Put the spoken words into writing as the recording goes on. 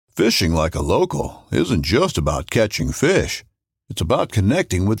Fishing like a local isn't just about catching fish. It's about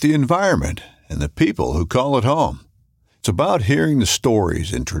connecting with the environment and the people who call it home. It's about hearing the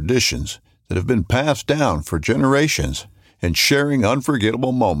stories and traditions that have been passed down for generations and sharing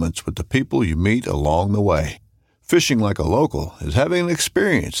unforgettable moments with the people you meet along the way. Fishing like a local is having an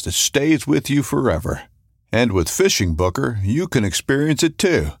experience that stays with you forever. And with Fishing Booker, you can experience it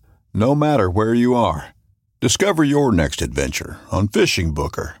too, no matter where you are. Discover your next adventure on Fishing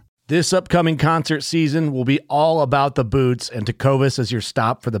Booker. This upcoming concert season will be all about the boots, and Tecovas is your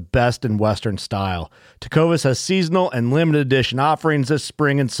stop for the best in Western style. Tecovas has seasonal and limited edition offerings this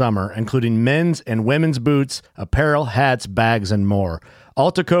spring and summer, including men's and women's boots, apparel, hats, bags, and more.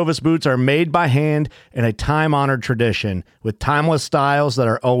 All Tecovas boots are made by hand in a time-honored tradition with timeless styles that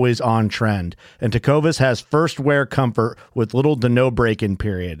are always on trend. And Tecovas has first wear comfort with little to no break-in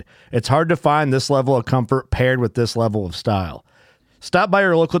period. It's hard to find this level of comfort paired with this level of style. Stop by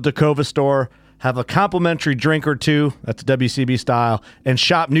your local Tecovas store, have a complimentary drink or two, that's WCB style, and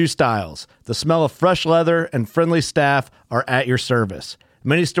shop new styles. The smell of fresh leather and friendly staff are at your service.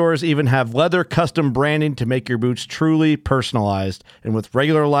 Many stores even have leather custom branding to make your boots truly personalized. And with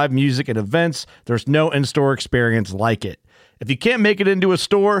regular live music and events, there's no in-store experience like it. If you can't make it into a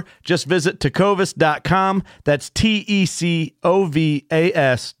store, just visit tecovas.com. That's TECOVAS.com.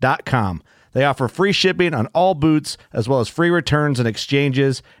 They offer free shipping on all boots, as well as free returns and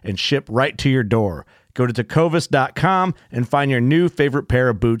exchanges, and ship right to your door. Go to tecovas.com and find your new favorite pair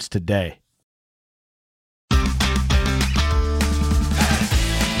of boots today.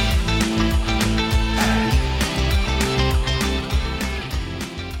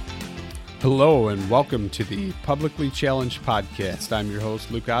 Hello and welcome to the Publicly Challenged Podcast. I'm your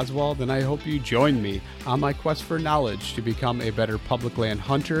host, Luke Oswald, and I hope you join me on my quest for knowledge to become a better public land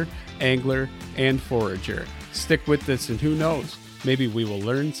hunter, angler, and forager. Stick with this and who knows, maybe we will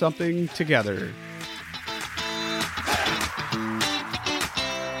learn something together.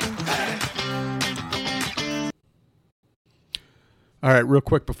 All right, real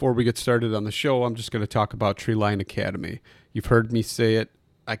quick before we get started on the show, I'm just going to talk about Treeline Academy. You've heard me say it.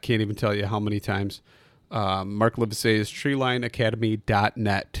 I can't even tell you how many times. Mark Livesay is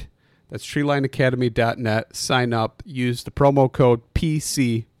treelineacademy.net. That's treelineacademy.net. Sign up. Use the promo code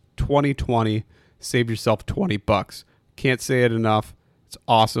PC2020. Save yourself $20. Can't say it enough. It's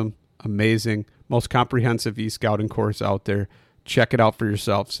awesome. Amazing. Most comprehensive e-scouting course out there. Check it out for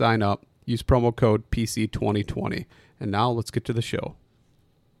yourself. Sign up. Use promo code PC2020. And now let's get to the show.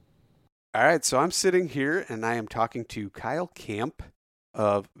 All right, so I'm sitting here and I am talking to Kyle Camp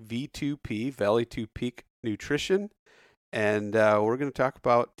of V2P, Valley 2 Peak Nutrition, and we're going to talk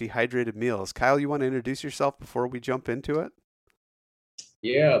about dehydrated meals. Kyle, you want to introduce yourself before we jump into it?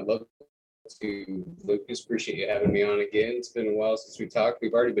 Yeah, I'd love to. Lucas, appreciate you having me on again. It's been a while since we talked.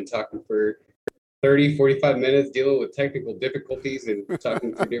 We've already been talking for 30, 45 minutes, dealing with technical difficulties and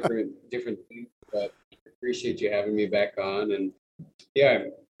talking through different things, but appreciate you having me back on. And yeah,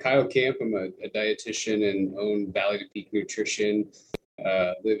 I'm Kyle Camp. I'm a dietitian and own Valley 2 Peak Nutrition.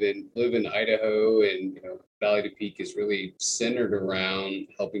 Live in Idaho, and Valley 2 Peak is really centered around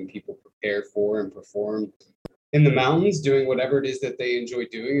helping people prepare for and perform in the mountains, doing whatever it is that they enjoy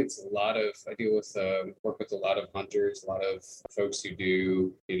doing. It's a lot of, I deal with, work with a lot of hunters, a lot of folks who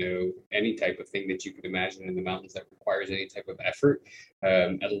do, any type of thing that you could imagine in the mountains that requires any type of effort.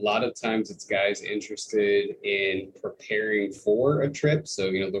 A lot of times it's guys interested in preparing for a trip.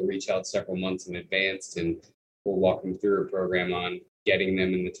 So, they'll reach out several months in advance and we'll walk them through a program on getting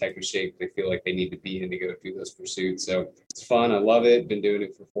them in the type of shape they feel like they need to be in to go through those pursuits. So it's fun. I love it. Been doing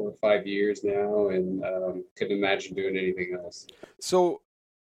it for 4 or 5 years now, and couldn't imagine doing anything else. So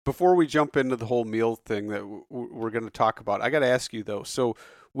before we jump into the whole meal thing that we're going to talk about, I got to ask you though. So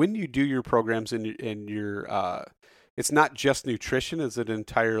when you do your programs in your it's not just nutrition. Is it an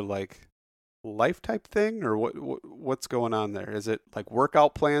entire life type thing, or what's going on there? Is it like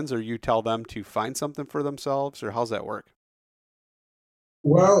workout plans, or you tell them to find something for themselves, or how's that work?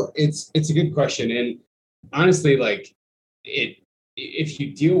 Well, it's a good question. And honestly, if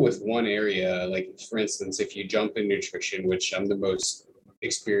you deal with one area, like for instance, if you jump in nutrition, which I'm the most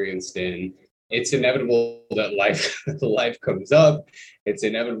experienced in, it's inevitable that life comes up. It's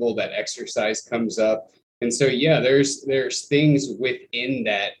inevitable that exercise comes up. And so, yeah, there's things within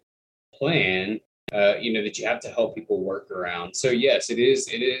that plan, that you have to help people work around. So yes, it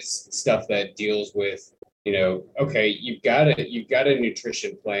is stuff that deals with, okay, you've got a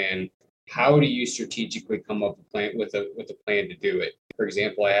nutrition plan. How do you strategically come up with a plan to do it? For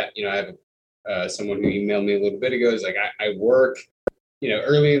example, I have someone who emailed me a little bit ago. Is like, I work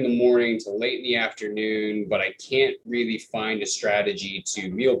early in the morning to late in the afternoon, but I can't really find a strategy to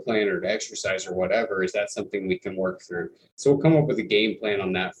meal plan or to exercise or whatever. Is that something we can work through? So we'll come up with a game plan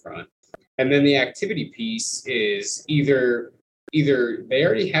on that front. And then the activity piece is either they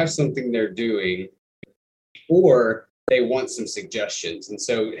already have something they're doing, or they want some suggestions. And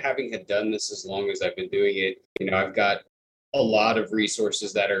so having had done this as long as I've been doing it, I've got a lot of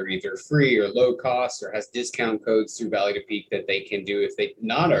resources that are either free or low cost or has discount codes through Valley to Peak that they can do if they're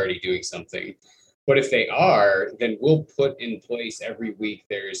not already doing something. But if they are, then we'll put in place every week,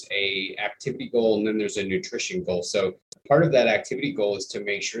 there's a activity goal and then there's a nutrition goal. So part of that activity goal is to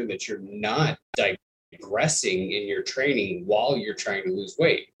make sure that you're not digressing in your training while you're trying to lose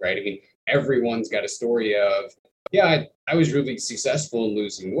weight, right? I mean, everyone's got a story of, yeah, I was really successful in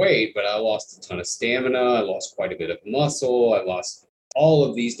losing weight, but I lost a ton of stamina. I lost quite a bit of muscle. I lost all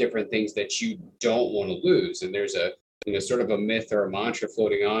of these different things that you don't want to lose. And there's a, sort of a myth or a mantra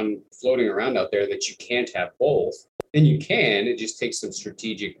floating around out there that you can't have both. And you can, it just takes some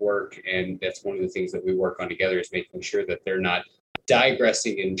strategic work. And that's one of the things that we work on together, is making sure that they're not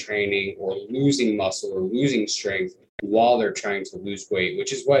digressing in training or losing muscle or losing strength while they're trying to lose weight,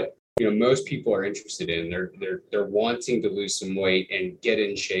 which is what most people are interested in. They're wanting to lose some weight and get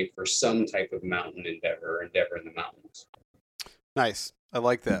in shape for some type of mountain endeavor in the mountains. Nice. I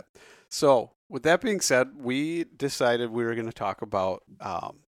like that. So with that being said, we decided we were going to talk about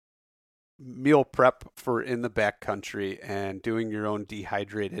meal prep for in the backcountry and doing your own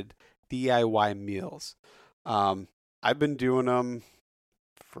dehydrated DIY meals. I've been doing them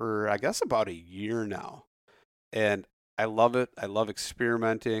for, I guess, about a year now, and I love it. I love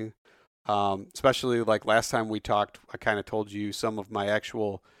experimenting. Especially like last time we talked, I kind of told you some of my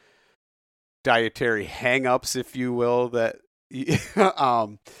actual dietary hang-ups, if you will, that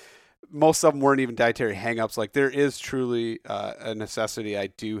most of them weren't even dietary hang-ups. Like, there is truly a necessity. I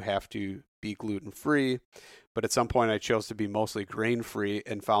do have to be gluten-free, but at some point I chose to be mostly grain-free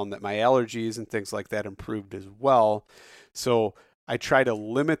and found that my allergies and things like that improved as well. So I try to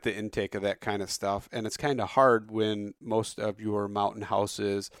limit the intake of that kind of stuff, and it's kind of hard when most of your mountain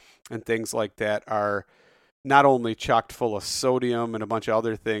houses and things like that are not only chocked full of sodium and a bunch of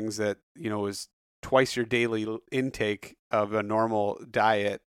other things that, is twice your daily intake of a normal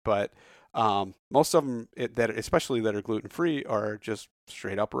diet, but most of them, especially that are gluten-free, are just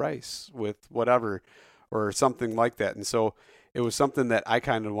straight up rice with whatever or something like that. And so it was something that I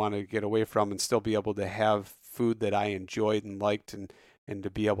kind of wanted to get away from and still be able to have food that I enjoyed and liked, and to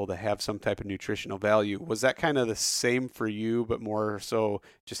be able to have some type of nutritional value. Was that kind of the same for you, but more so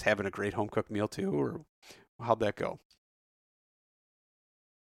just having a great home cooked meal too, or how'd that go?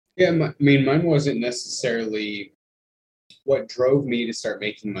 Yeah, mine wasn't necessarily what drove me to start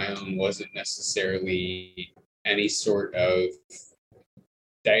making my own. Wasn't necessarily any sort of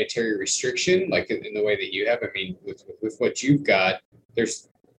dietary restriction, like in the way that you have. I mean, with what you've got, there's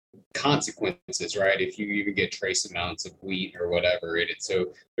consequences, right? If you even get trace amounts of wheat or whatever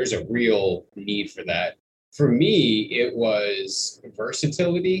so there's a real need for that. For me, it was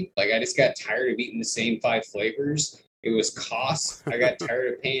versatility. Like, I just got tired of eating the same 5 flavors. It was cost. I got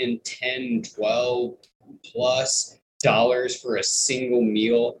tired of paying 10, 12 plus dollars for a single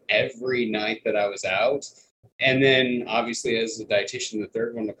meal every night that I was out. And then obviously, as a dietitian, the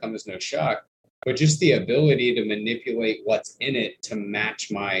third one will come as no shock, but just the ability to manipulate what's in it to match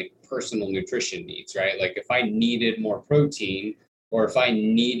my personal nutrition needs, right? Like, if I needed more protein or if I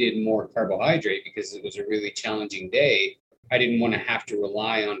needed more carbohydrate because it was a really challenging day, I didn't want to have to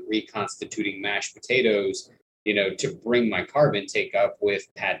rely on reconstituting mashed potatoes, to bring my carb intake up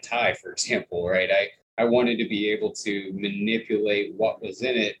with pad thai, for example, right? I wanted to be able to manipulate what was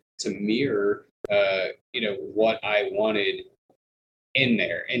in it to mirror, what I wanted in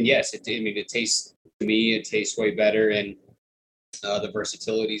there. And yes, it tastes, to me, it tastes way better. And the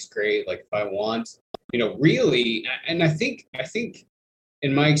versatility is great. Like, if I want, really, and I think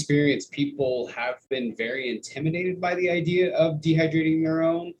in my experience, people have been very intimidated by the idea of dehydrating their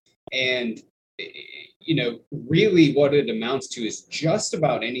own. And, really what it amounts to is just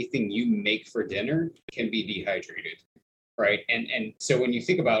about anything you make for dinner can be dehydrated. Right. And so when you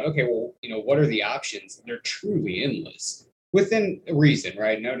think about, okay, well, what are the options? They're truly endless within reason,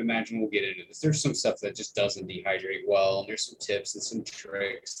 right? And I would imagine we'll get into this. There's some stuff that just doesn't dehydrate well, and there's some tips and some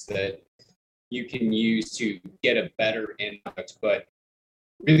tricks that you can use to get a better input. But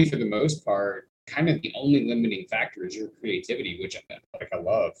really, for the most part, kind of the only limiting factor is your creativity, which I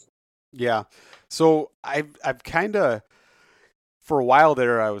love. Yeah. So I've kind of, for a while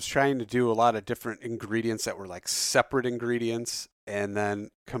there, I was trying to do a lot of different ingredients that were like separate ingredients and then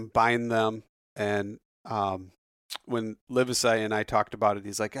combine them and when Livesay and I talked about it,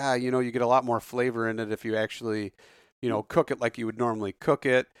 he's like, you get a lot more flavor in it if you actually, cook it like you would normally cook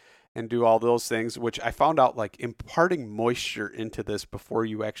it and do all those things, which I found out like imparting moisture into this before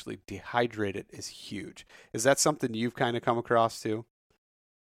you actually dehydrate it is huge. Is that something you've kind of come across too?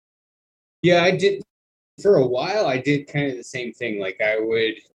 Yeah, I did for a while. I did kind of the same thing. Like I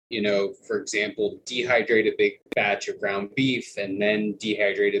would, for example, dehydrate a big batch of ground beef and then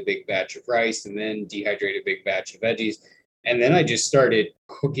dehydrate a big batch of rice and then dehydrate a big batch of veggies. And then I just started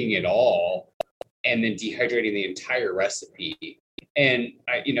cooking it all and then dehydrating the entire recipe. And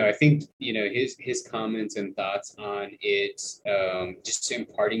I think his comments and thoughts on it, just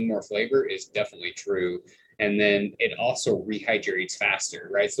imparting more flavor is definitely true. And then it also rehydrates faster,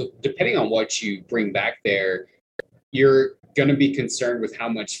 right? So depending on what you bring back there, you're going to be concerned with how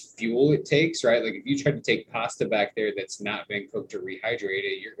much fuel it takes, right? Like if you try to take pasta back there that's not been cooked or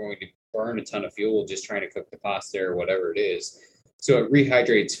rehydrated, you're going to burn a ton of fuel just trying to cook the pasta or whatever it is. So it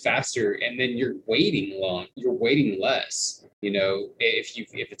rehydrates faster, and then you're waiting less.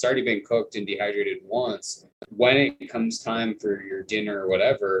 If it's already been cooked and dehydrated once, when it comes time for your dinner or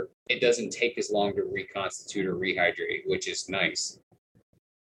whatever, it doesn't take as long to reconstitute or rehydrate, which is nice.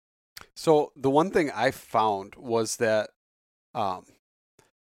 So the one thing I found was that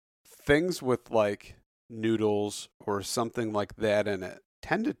things with like noodles or something like that in it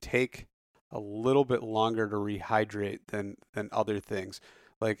tend to take a little bit longer to rehydrate than other things.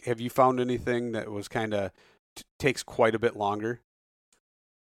 Like, have you found anything that was kind of takes quite a bit longer?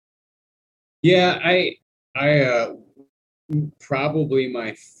 Yeah, I probably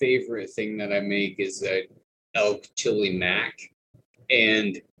my favorite thing that I make is a elk chili mac,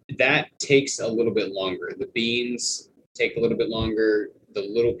 and that takes a little bit longer. The beans take a little bit longer. The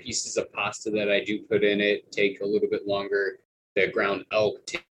little pieces of pasta that I do put in it take a little bit longer. The ground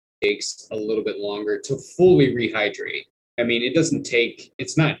elk takes a little bit longer to fully rehydrate. I mean,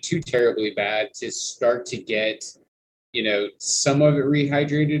 it's not too terribly bad to start to get, some of it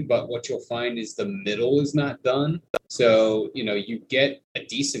rehydrated, but what you'll find is the middle is not done. So, you get a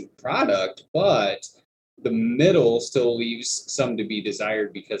decent product, but the middle still leaves some to be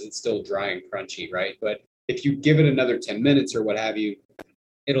desired because it's still dry and crunchy, right? But if you give it another 10 minutes or what have you,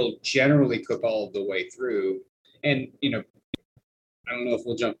 it'll generally cook all the way through. And, I don't know if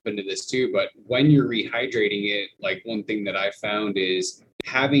we'll jump into this too, but when you're rehydrating it, like one thing that I found is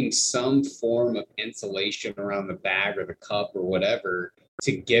having some form of insulation around the bag or the cup or whatever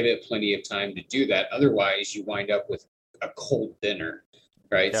to give it plenty of time to do that. Otherwise, you wind up with a cold dinner,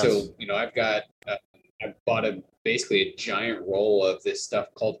 right? Yes. So, I bought basically a giant roll of this stuff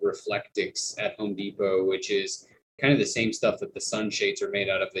called Reflectix at Home Depot, which is kind of the same stuff that the sunshades are made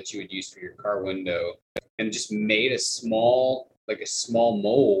out of that you would use for your car window, and just made a small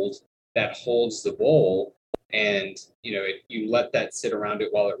mold that holds the bowl, and you let that sit around it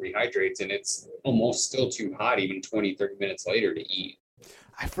while it rehydrates, and it's almost still too hot even 20-30 minutes later to eat.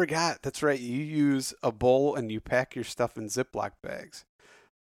 I forgot. That's right. You use a bowl and you pack your stuff in Ziploc bags.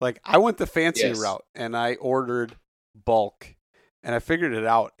 Like I went the fancy route and I ordered bulk, and I figured it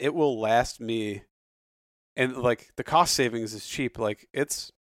out. It will last me, and like the cost savings is cheap. Like I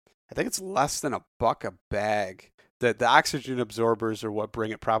think it's less than $1 a bag. The oxygen absorbers are what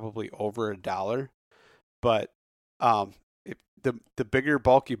bring it probably over $1. But the bigger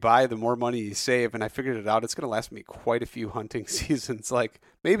bulk you buy, the more money you save. And I figured it out. It's going to last me quite a few hunting seasons, like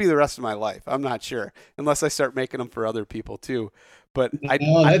maybe the rest of my life. I'm not sure, unless I start making them for other people too. But that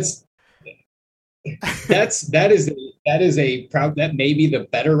may be the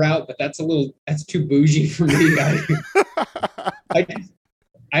better route, but that's too bougie for me.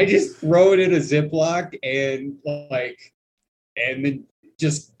 I just throw it in a Ziploc and then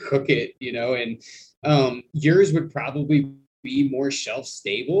just cook it, and yours would probably be more shelf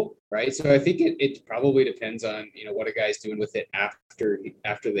stable, right? So I think it probably depends on, what a guy's doing with it after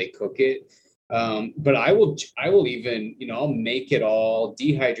they cook it. But I will even, I'll make it all,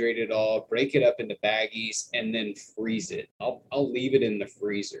 dehydrate it all, break it up into baggies, and then freeze it. I'll leave it in the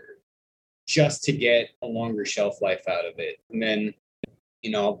freezer just to get a longer shelf life out of it. And then,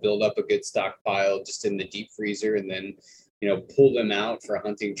 I'll build up a good stockpile just in the deep freezer, and then, pull them out for a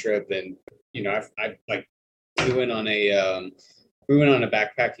hunting trip. And, I like we went on a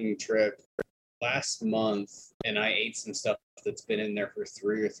backpacking trip last month, and I ate some stuff that's been in there for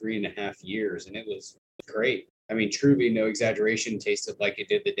 3.5 years, and it was great. I mean, truly, no exaggeration, tasted like it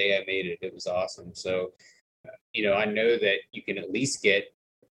did the day I made it. It was awesome. So, I know that you can at least get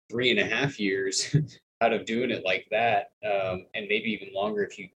 3.5 years out of doing it like that, and maybe even longer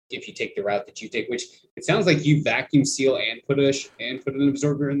if you take the route that you take. Which it sounds like you vacuum seal and put an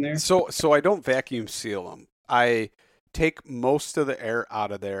absorber in there. So I don't vacuum seal them. I take most of the air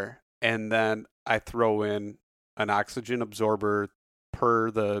out of there, and then I throw in an oxygen absorber per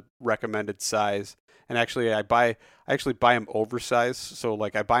the recommended size. And actually, I actually buy them oversized. So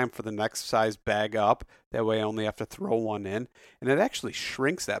like I buy them for the next size bag up. That way I only have to throw one in. And it actually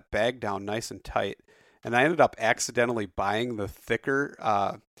shrinks that bag down nice and tight. And I ended up accidentally buying the thicker,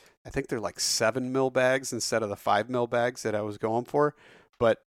 I think they're like 7 mil bags instead of the 5 mil bags that I was going for.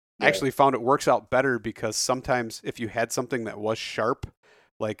 But I actually found it works out better because sometimes if you had something that was sharp,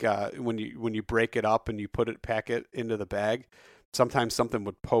 like when you break it up and you pack it into the bag, sometimes something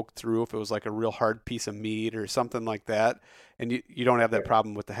would poke through if it was like a real hard piece of meat or something like that. And you don't have that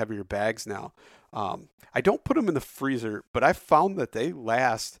problem with the heavier bags now. I don't put them in the freezer, but I found that they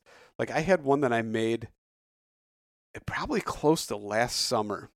last. Like I had one that I made probably close to last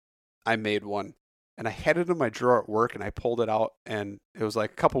summer. I made one and I had it in my drawer at work and I pulled it out and it was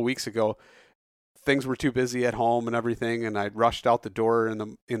like a couple weeks ago. Things were too busy at home and everything, and I rushed out the door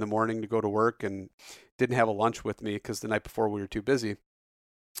in the morning to go to work and didn't have a lunch with me because the night before we were too busy.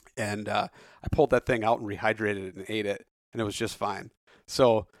 And I pulled that thing out and rehydrated it and ate it, and it was just fine.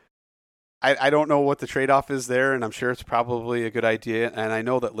 So I don't know what the trade-off is there, and I'm sure it's probably a good idea. And I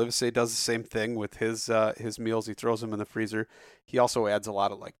know that Livesay does the same thing with his meals. He throws them in the freezer. He also adds a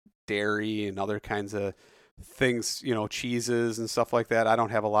lot of like dairy and other kinds of things, cheeses and stuff like that. I don't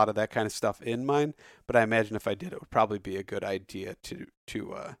have a lot of that kind of stuff in mine, but I imagine if I did, it would probably be a good idea to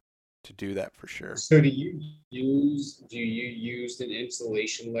do that for sure. So do you use an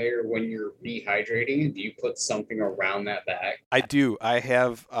insulation layer when you're dehydrating it? Do you put something around that bag? I do. I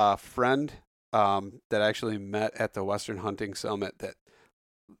have a friend that I actually met at the Western Hunting Summit. That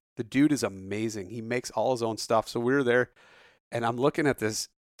the dude is amazing. He makes all his own stuff. So we were there, and I'm looking at this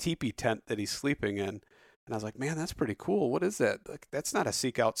teepee tent that he's sleeping in. And I was like, man, that's pretty cool. What is that? Like, that's not a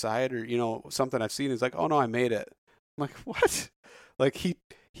Seek Outside or, something I've seen. He's like, oh no, I made it. I'm like, what? Like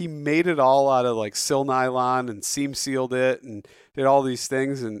he made it all out of like sil nylon and seam sealed it and did all these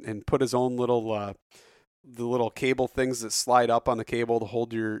things and put his own little, the little cable things that slide up on the cable to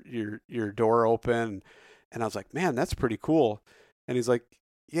hold your door open. And I was like, man, that's pretty cool. And he's like,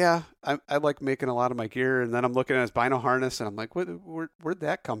 yeah, I like making a lot of my gear. And then I'm looking at his bino harness and I'm like, where'd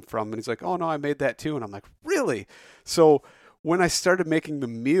that come from? And he's like, oh no, I made that too. And I'm like, really? So when I started making the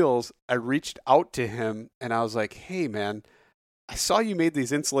meals, I reached out to him and I was like, hey man, I saw you made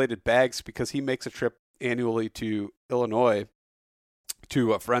these insulated bags because he makes a trip annually to Illinois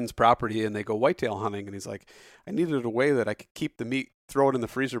to a friend's property and they go whitetail hunting. And he's like, I needed a way that I could keep the meat, throw it in the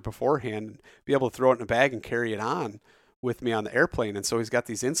freezer beforehand and be able to throw it in a bag and carry it on with me on the airplane. And so he's got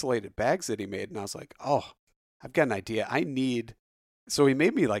these insulated bags that he made. And I was like, oh, I've got an idea. So he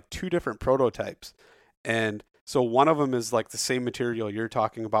made me like 2 different prototypes. And so one of them is like the same material you're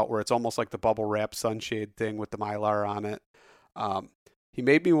talking about where it's almost like the bubble wrap sunshade thing with the Mylar on it. He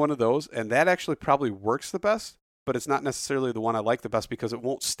made me one of those and that actually probably works the best, but it's not necessarily the one I like the best because it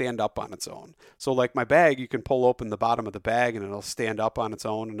won't stand up on its own. So like my bag, you can pull open the bottom of the bag and it'll stand up on its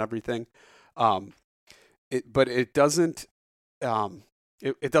own and everything. But it doesn't,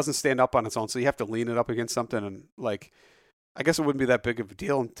 it doesn't stand up on its own. So you have to lean it up against something. And like, I guess it wouldn't be that big of a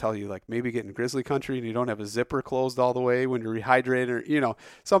deal until you like maybe get in grizzly country and you don't have a zipper closed all the way when you're rehydrating or,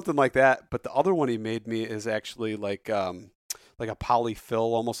 something like that. But the other one he made me is actually like a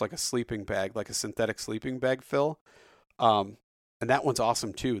polyfill, almost like a sleeping bag, like a synthetic sleeping bag fill. And that one's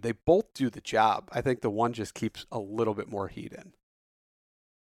awesome too. They both do the job. I think the one just keeps a little bit more heat in.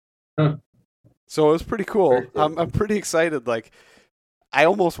 Huh. So it was pretty cool. I'm pretty excited. Like, I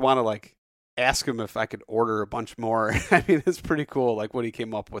almost want to like ask him if I could order a bunch more. I mean, it's pretty cool. Like what he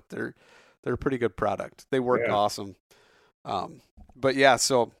came up with. They're a pretty good product. They work awesome. But yeah,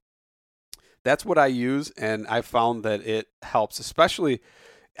 so that's what I use, and I found that it helps. Especially,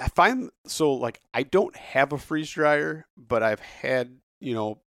 I find so like I don't have a freeze dryer, but I've had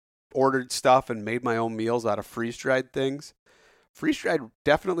ordered stuff and made my own meals out of freeze dried things. Freeze dried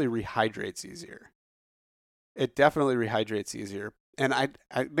definitely rehydrates easier. It definitely rehydrates easier. And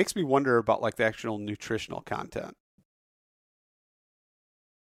it makes me wonder about like the actual nutritional content.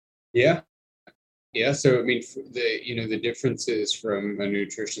 Yeah. Yeah. So, I mean, the differences from a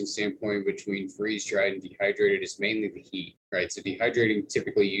nutrition standpoint between freeze dried and dehydrated is mainly the heat, right? So dehydrating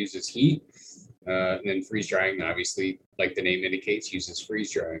typically uses heat. And then freeze drying, obviously, like the name indicates, uses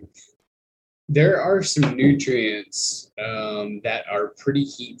freeze drying. There are some nutrients that are pretty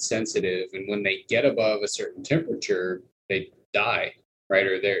heat sensitive, and when they get above a certain temperature, they die, right?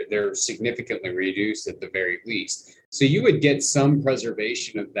 Or they're significantly reduced at the very least. So you would get some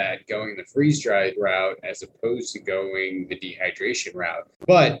preservation of that going the freeze-dried route as opposed to going the dehydration route.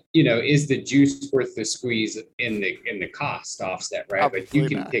 But, is the juice worth the squeeze in the cost offset, right? Probably But you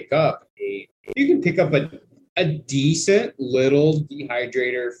can not. pick up a decent little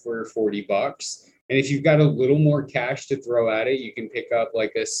dehydrator for $40. And if you've got a little more cash to throw at it, you can pick up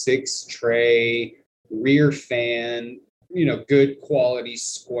like a 6-tray rear fan, good quality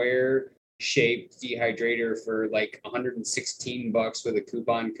square shaped dehydrator for like $116 with a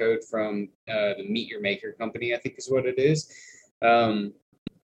coupon code from the Meet Your Maker company, I think is what it is. So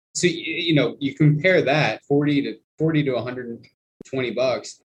you compare that 40 to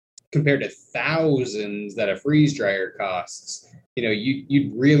 $120 compared to thousands that a freeze dryer costs.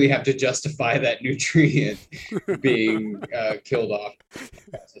 You'd really have to justify that nutrient being killed off to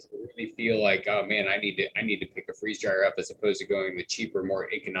really feel like, oh man, I need to pick a freeze dryer up as opposed to going the cheaper,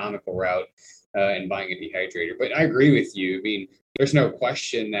 more economical route and buying a dehydrator. But I agree with you. I mean, there's no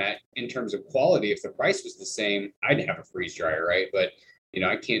question that in terms of quality, if the price was the same, I'd have a freeze dryer, right? But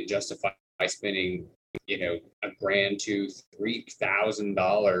I can't justify spending $1,000 to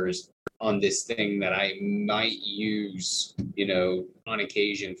 $3,000 on this thing that I might use, on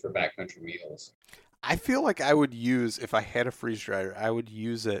occasion for backcountry meals. I feel like I would use, if I had a freeze dryer, I would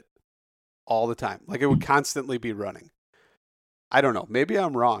use it all the time. Like it would constantly be running. I don't know. Maybe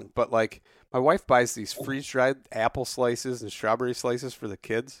I'm wrong, but like my wife buys these freeze dried apple slices and strawberry slices for the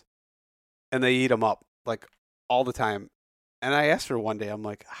kids, and they eat them up like all the time. And I asked her one day, I'm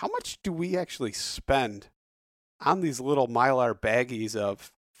like, how much do we actually spend on these little Mylar baggies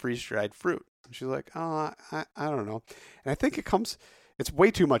of freeze-dried fruit? And she's like, oh, I don't know. And I think it's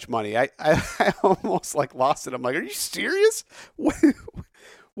way too much money. I almost like lost it. I'm like, are you serious?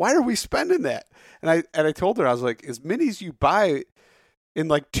 Why are we spending that? And I told her, I was like, as many as you buy in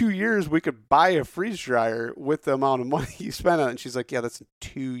like 2 years, we could buy a freeze dryer with the amount of money you spend on it. And she's like, yeah, that's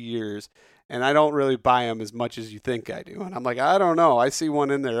 2 years. And I don't really buy them as much as you think I do. And I'm like, I don't know. I see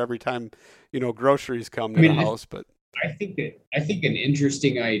one in there every time, groceries come to the house. But I think an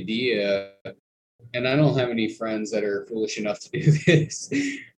interesting idea, and I don't have any friends that are foolish enough to do this,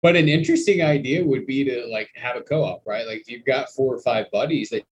 but an interesting idea would be to like have a co-op, right? Like if you've got 4 or 5 buddies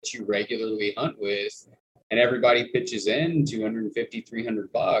that you regularly hunt with, and everybody pitches in $250,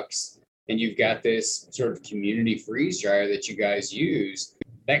 $300, and you've got this sort of community freeze dryer that you guys use.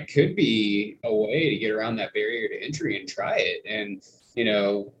 That could be a way to get around that barrier to entry and try it. And,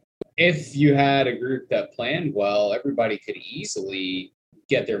 if you had a group that planned well, everybody could easily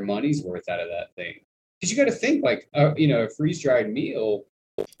get their money's worth out of that thing. Because you got to think like, a freeze-dried meal,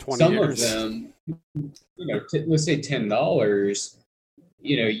 20 some years. of them, let's say $10,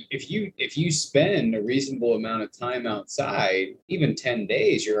 if you spend a reasonable amount of time outside, even 10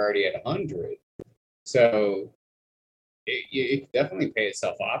 days, you're already at 100. So it definitely pay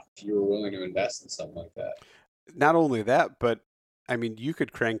itself off if you were willing to invest in something like that. Not only that, but I mean, you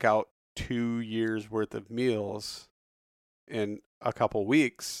could crank out 2 years worth of meals in a couple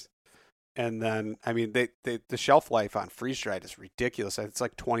weeks. And then, I mean, the shelf life on freeze dried is ridiculous. It's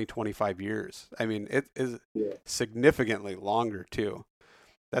like 20, 25 years. I mean, it is significantly longer too.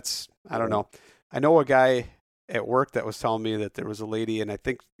 I don't know. I know a guy at work that was telling me that there was a lady, and I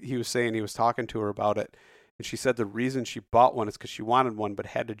think he was saying he was talking to her about it. And she said the reason she bought one is because she wanted one, but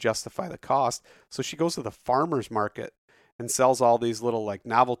had to justify the cost. So she goes to the farmer's market and sells all these little like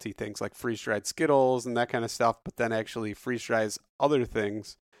novelty things like freeze-dried Skittles and that kind of stuff, but then actually freeze-dries other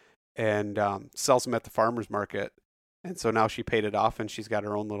things and sells them at the farmer's market. And so now she paid it off and she's got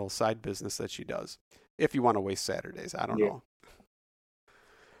her own little side business that she does. If you want to waste Saturdays, I don't know.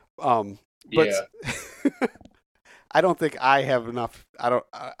 But I don't think I have enough. I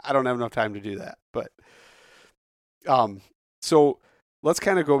don't have enough time to do that. But so let's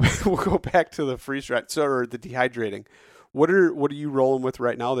kind of go. We'll go back to the freeze dried, or the dehydrating. What are you rolling with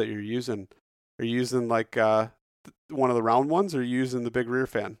right now that you're using? Are you using like one of the round ones, or are you using the big rear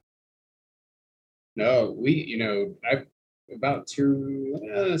fan? No, that's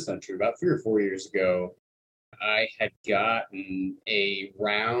not true. About 3 or 4 years ago, I had gotten a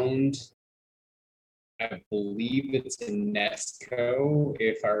round, I believe it's a Nesco,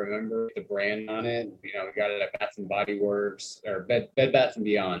 if I remember the brand on it. We got it at Bath and Body Works or Bed Bath and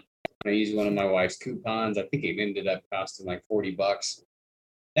Beyond. I used one of my wife's coupons. I think it ended up costing like $40.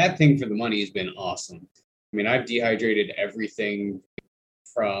 That thing for the money has been awesome. I mean, I've dehydrated everything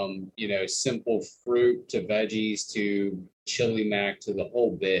from, simple fruit to veggies to chili mac to the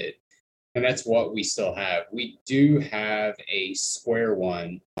whole bit. And that's what we still have. We do have a square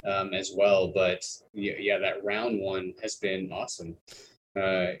one as well, but that round one has been awesome.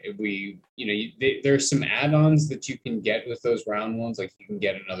 There's some add-ons that you can get with those round ones. Like you can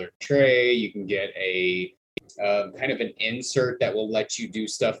get another tray, you can get a kind of an insert that will let you do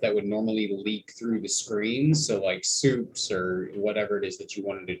stuff that would normally leak through the screen. So like soups or whatever it is that you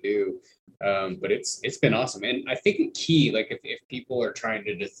wanted to do. But it's been awesome. And I think a key, like if people are trying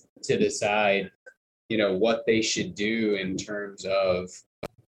to decide, what they should do in terms of,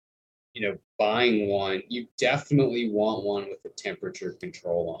 buying one, you definitely want one with a temperature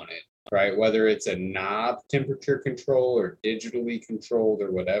control on it, right? Whether it's a knob temperature control or digitally controlled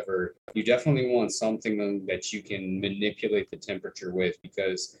or whatever, you definitely want something that you can manipulate the temperature with,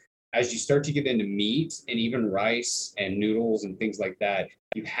 because as you start to get into meat and even rice and noodles and things like that,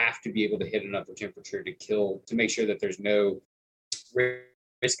 you have to be able to hit an upper temperature to make sure that there's no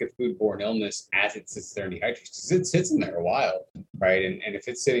risk of foodborne illness as it sits there and dehydrates, because it sits in there a while, right? And if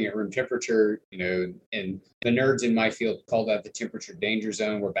it's sitting at room temperature, and the nerds in my field call that the temperature danger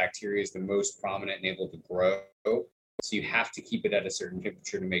zone, where bacteria is the most prominent and able to grow. So you have to keep it at a certain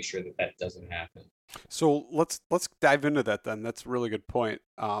temperature to make sure that that doesn't happen. So let's dive into that then. That's a really good point.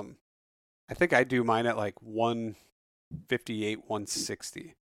 I think I do mine at like 158,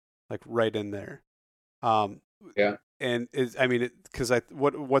 160, like right in there. Yeah. And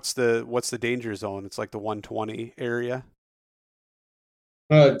what's the danger zone? It's like the 120 area.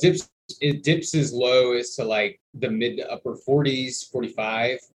 It dips as low as to like the mid to upper 40s,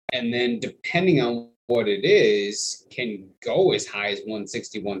 45, and then depending on what it is, can go as high as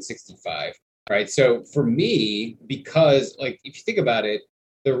 160, 165. Right. So for me, because like if you think about it,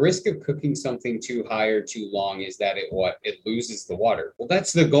 the risk of cooking something too high or too long is that it loses the water. Well,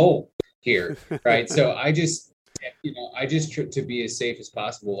 that's the goal here, right? So I just to be as safe as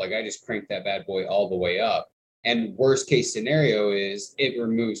possible, like I just crank that bad boy all the way up. And worst case scenario is it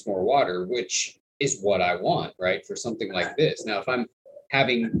removes more water, which is what I want, right? For something like this. Now, if I'm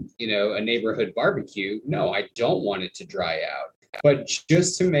having, a neighborhood barbecue, no, I don't want it to dry out. But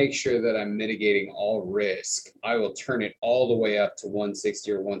just to make sure that I'm mitigating all risk, I will turn it all the way up to 160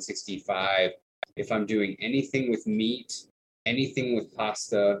 or 165 if I'm doing anything with meat, anything with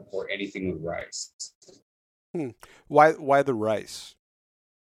pasta, or anything with rice. Why the rice?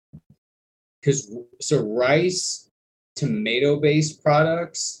 Because rice, tomato-based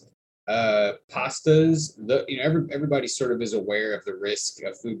products, pastas, everybody sort of is aware of the risk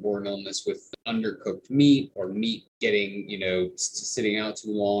of foodborne illness with undercooked meat or meat getting, sitting out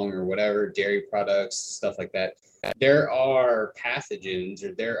too long or whatever, dairy products, stuff like that. There are pathogens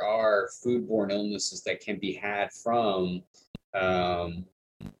or there are foodborne illnesses that can be had from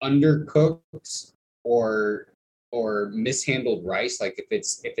undercooked or mishandled rice, like if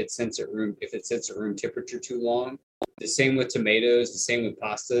it sits at room temperature too long. The same with tomatoes, the same with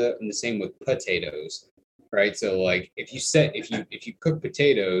pasta, and the same with potatoes, right? So like if you cook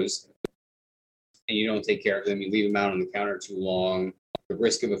potatoes and you don't take care of them, you leave them out on the counter too long, the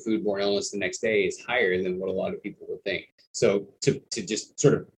risk of a foodborne illness the next day is higher than what a lot of people would think. So to just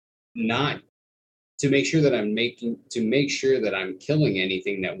sort of not to make sure that I'm killing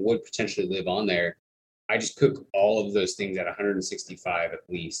anything that would potentially live on there, I just cook all of those things at 165 at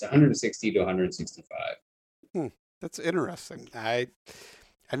least, 160 to 165. That's interesting. I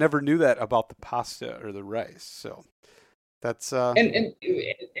never knew that about the pasta or the rice. So that's and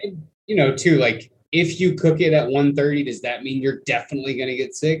too, like if you cook it at 130, does that mean you're definitely going to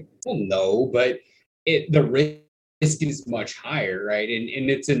get sick? Well, no, but the risk is much higher, right? And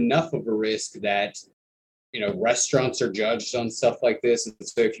it's enough of a risk that restaurants are judged on stuff like this. And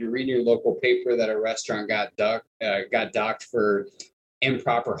so if you read in your local paper that a restaurant got docked for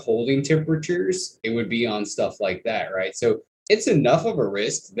improper holding temperatures, it would be on stuff like that, right? So it's enough of a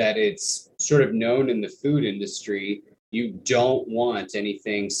risk that it's sort of known in the food industry. You don't want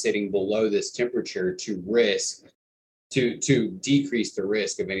anything sitting below this temperature to decrease the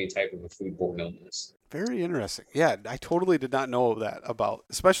risk of any type of a foodborne illness. Very interesting. Yeah, I totally did not know that about,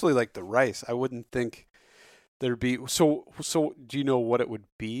 especially like the rice. I wouldn't think there'd be so do you know what it would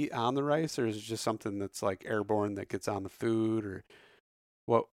be on the rice, or is it just something that's like airborne that gets on the food, or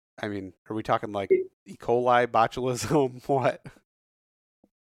what? I mean, are we talking like E. coli, botulism, what?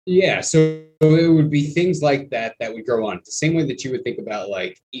 Yeah, so it would be things like that would grow on the same way that you would think about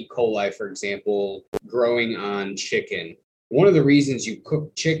like E. coli, for example, growing on chicken. One of the reasons you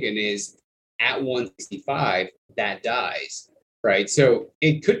cook chicken is at 165 that dies. Right. So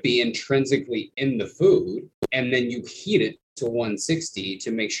it could be intrinsically in the food, and then you heat it to 160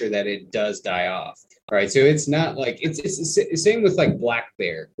 to make sure that it does die off. Right. So it's not like it's the same with like black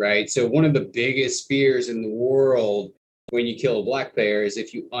bear. Right. So one of the biggest fears in the world when you kill a black bear is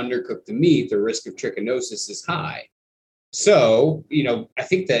if you undercook the meat, the risk of trichinosis is high. So, I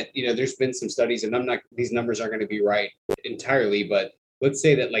think that, there's been some studies, and these numbers aren't going to be right entirely, but let's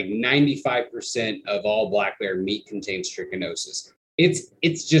say that like 95% of all black bear meat contains trichinosis.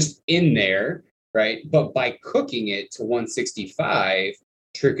 It's just in there, right? But by cooking it to 165,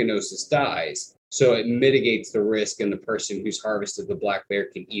 trichinosis dies. So it mitigates the risk, and the person who's harvested the black bear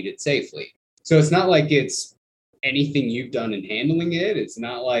can eat it safely. So it's not like it's anything you've done in handling it. It's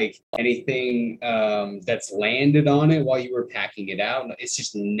not like anything that's landed on it while you were packing it out. It's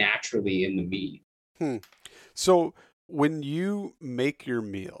just naturally in the meat. So when you make your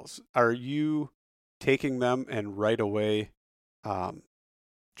meals, are you taking them and right away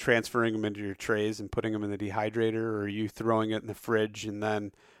transferring them into your trays and putting them in the dehydrator, or are you throwing it in the fridge? And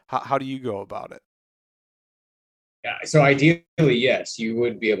then how do you go about it? Yeah, so ideally, yes, you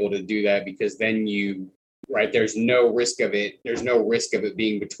would be able to do that, because then right, there's no risk of it. There's no risk of it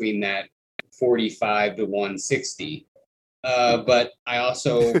being between that 45 to 160. But I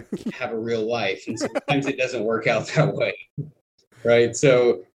also have a real life, and sometimes it doesn't work out that way. Right.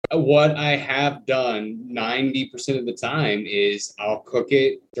 So what I have done 90% of the time is I'll cook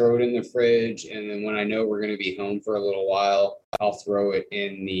it, throw it in the fridge, and then when I know we're going to be home for a little while, I'll throw it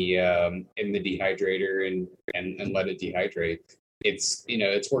in the dehydrator and let it dehydrate.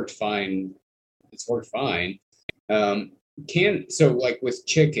 It's worked fine. It's worked fine. So like with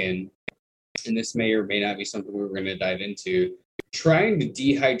chicken, and this may or may not be something we're going to dive into, trying to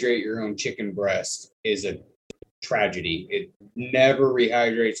dehydrate your own chicken breast is a tragedy. It never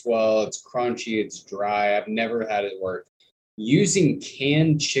rehydrates well. It's crunchy. It's dry. I've never had it work. Using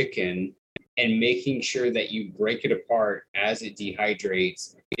canned chicken and making sure that you break it apart as it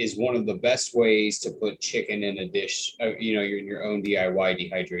dehydrates is one of the best ways to put chicken in a dish, in your own DIY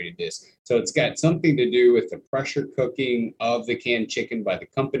dehydrated dish. So it's got something to do with the pressure cooking of the canned chicken by the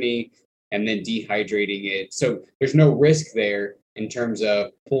company and then dehydrating it. So there's no risk there in terms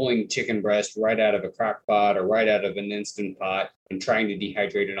of pulling chicken breast right out of a crock pot or right out of an Instant Pot and trying to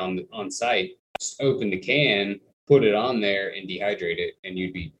dehydrate it on site. Just open the can, put it on there and dehydrate it, and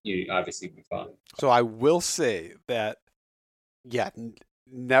you'd obviously be fine. So I will say that,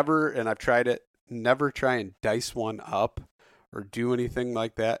 never, and I've tried it, never try and dice one up or do anything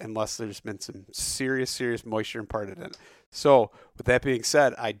like that unless there's been some serious moisture imparted in it. So with that being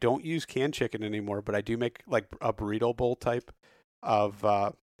said, I don't use canned chicken anymore, but I do make like a burrito bowl type of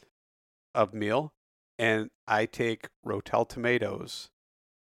meal, and I take Rotel tomatoes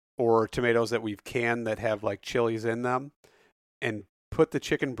or tomatoes that we've canned that have like chilies in them, and put the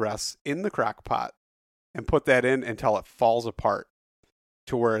chicken breasts in the crock pot and put that in until it falls apart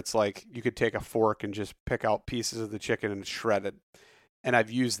to where it's like you could take a fork and just pick out pieces of the chicken and shred it. And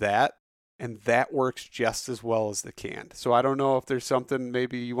I've used that, and that works just as well as the canned. So I don't know if there's something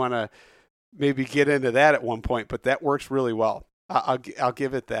maybe you want to maybe get into that at one point, but that works really well. I'll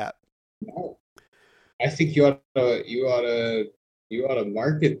give it that. I think you ought to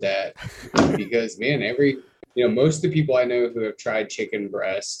market that, because man, most of the people I know who have tried chicken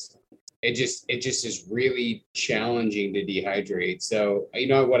breast, it just is really challenging to dehydrate. So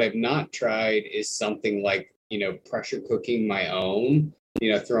what I've not tried is something like pressure cooking my own,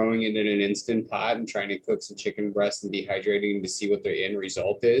 throwing it in an Instant Pot and trying to cook some chicken breast and dehydrating to see what the end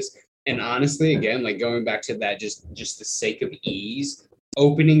result is. And honestly, again, like going back to that, just the sake of ease,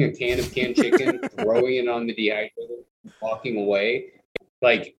 opening a can of canned chicken, throwing it on the dehydrator, walking away.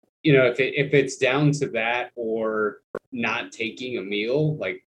 Like, if it's down to that or not taking a meal,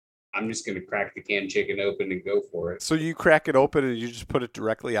 like I'm just going to crack the canned chicken open and go for it. So you crack it open and you just put it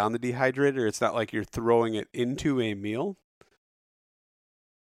directly on the dehydrator? It's not like you're throwing it into a meal?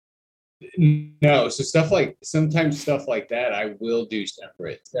 No. So sometimes stuff like that I will do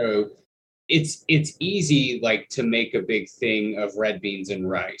separate. So it's easy like to make a big thing of red beans and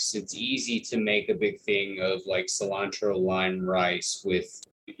rice. It's easy to make a big thing of like cilantro lime rice with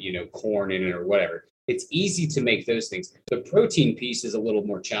corn in it or whatever. It's easy to make those things. The protein piece is a little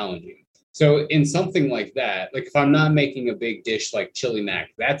more challenging. So in something like that, like if I'm not making a big dish like chili mac,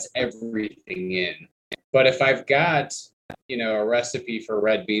 that's everything in. But if I've got a recipe for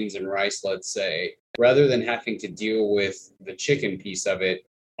red beans and rice, let's say, rather than having to deal with the chicken piece of it,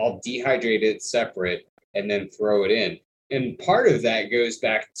 I'll dehydrate it separate and then throw it in. And part of that goes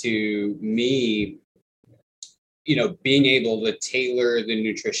back to me, being able to tailor the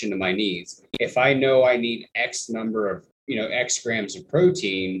nutrition to my needs. If I know I need X number of, X grams of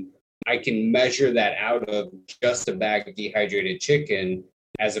protein, I can measure that out of just a bag of dehydrated chicken,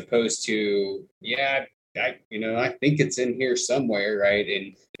 as opposed to, I think it's in here somewhere, right?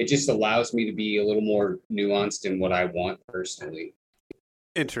 And it just allows me to be a little more nuanced in what I want personally.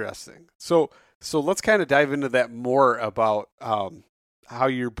 Interesting. So So let's kind of dive into that more about how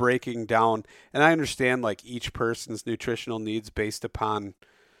you're breaking down. And I understand like each person's nutritional needs based upon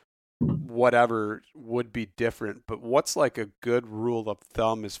whatever would be different, but what's like a good rule of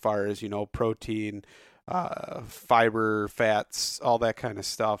thumb as far as, protein, fiber, fats, all that kind of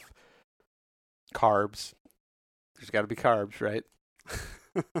stuff, carbs. There's got to be carbs, right?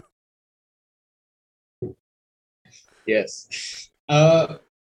 Yes.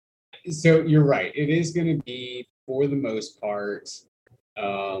 So you're right. It is going to be, for the most part,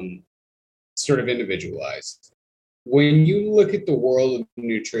 sort of individualized. When you look at the world of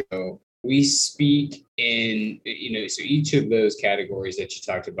nutrition, we speak in, so each of those categories that you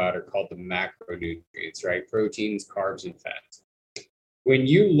talked about are called the macronutrients, right? Proteins, carbs, and fats. When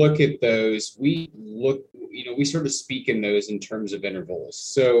you look at those, we sort of speak in those in terms of intervals.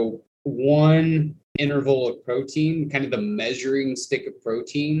 So one interval of protein, kind of the measuring stick of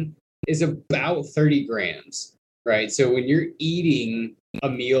protein, is about 30 grams, right? So when you're eating a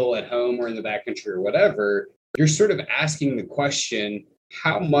meal at home or in the backcountry or whatever, you're sort of asking the question,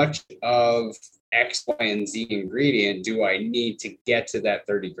 how much of X, Y, and Z ingredient do I need to get to that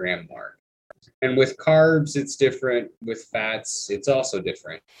 30-gram mark? And with carbs, it's different. With fats, it's also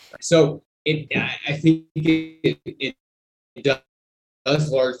different. So I think it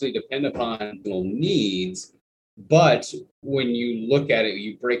does largely depend upon needs, but when you look at it,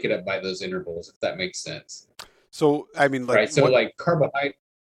 you break it up by those intervals, if that makes sense. So, I mean, like, right. So like carbohydrate.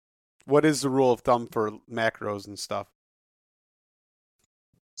 What is the rule of thumb for macros and stuff?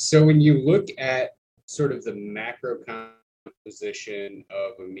 So when you look at sort of the macro composition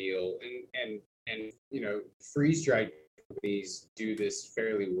of a meal, and freeze-dried companies do this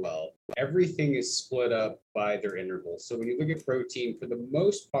fairly well. Everything is split up by their intervals. So when you look at protein, for the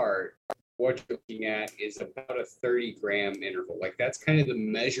most part, what you're looking at is about a 30-gram interval. Like that's kind of the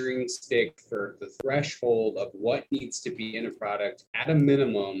measuring stick for the threshold of what needs to be in a product at a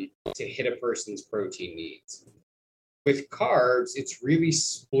minimum to hit a person's protein needs. With carbs, it's really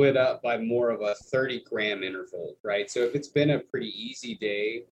split up by more of a 30-gram interval, right? So if it's been a pretty easy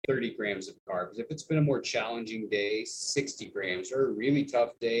day, 30 grams of carbs. If it's been a more challenging day, 60 grams, or a really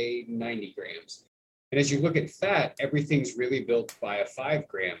tough day, 90 grams. And as you look at fat, everything's really built by a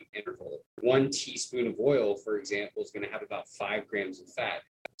 5-gram interval. 1 teaspoon of oil, for example, is going to have about 5 grams of fat.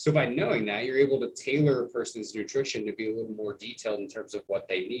 So by knowing that, you're able to tailor a person's nutrition to be a little more detailed in terms of what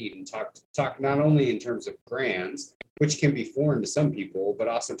they need, and talk not only in terms of grams, which can be foreign to some people, but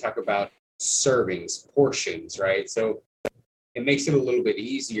also talk about servings, portions, right? So it makes it a little bit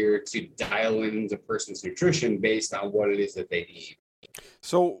easier to dial in the person's nutrition based on what it is that they need.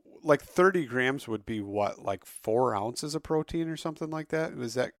 So like 30 grams would be what, like 4 ounces of protein or something like that?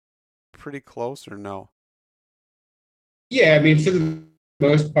 Was that pretty close or no? Yeah, I mean, for the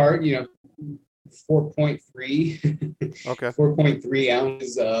most part, 4.3. Okay. 4.3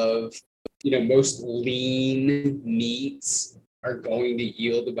 ounces of, most lean meats are going to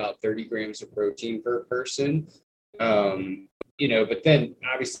yield about 30 grams of protein per person. But then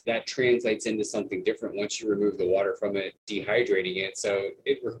obviously that translates into something different once you remove the water from it, dehydrating it. So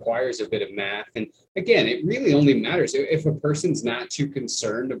it requires a bit of math. And again, it really only matters if a person's not too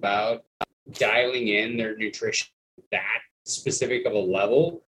concerned about dialing in their nutrition that specific of a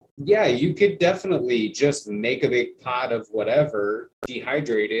level. Yeah, you could definitely just make a big pot of whatever,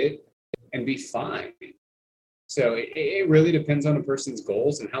 dehydrate it, and be fine. So it really depends on a person's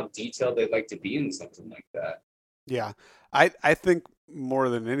goals and how detailed they'd like to be in something like that. Yeah. I think more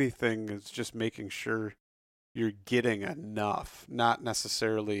than anything is just making sure you're getting enough, not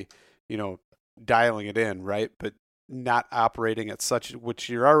necessarily, dialing it in, right? But not operating at such, which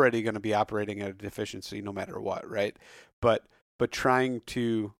you're already going to be operating at a deficiency no matter what, right? But trying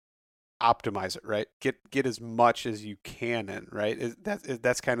to optimize it, right? Get as much as you can in, right?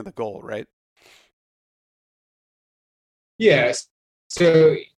 That's kind of the goal, right? Yes.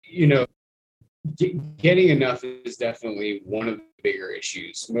 So, getting enough is definitely one of the bigger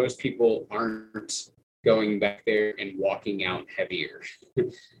issues. Most people aren't going back there and walking out heavier,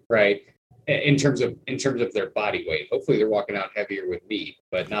 right? In terms of their body weight. Hopefully they're walking out heavier with meat,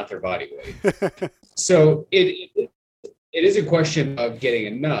 but not their body weight. So it is a question of getting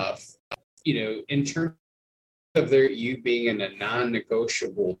enough, in terms of you being in a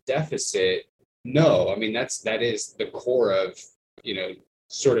non-negotiable deficit. No, I mean, that is the core of,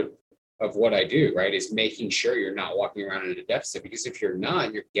 sort of what I do, right? Is making sure you're not walking around in a deficit, because if you're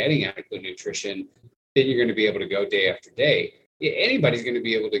not, you're getting adequate nutrition, then you're going to be able to go day after day. Anybody's going to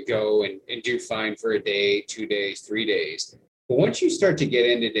be able to go and do fine for a day, 2 days, 3 days. But once you start to get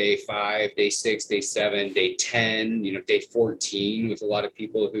into day 5, day 6, day 7, day 10, day 14, with a lot of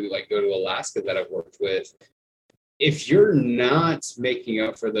people who like go to Alaska that I've worked with, if you're not making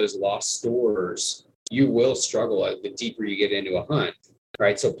up for those lost stores, you will struggle the deeper you get into a hunt,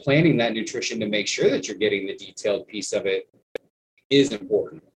 right? So planning that nutrition to make sure that you're getting the detailed piece of it is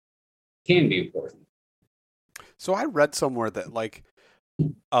important, can be important. So I read somewhere that like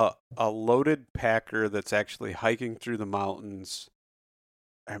a loaded packer that's actually hiking through the mountains,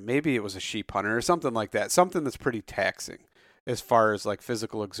 or maybe it was a sheep hunter or something like that, something that's pretty taxing as far as like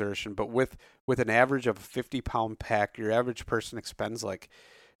physical exertion, but with an average of a 50-pound pack, your average person expends like,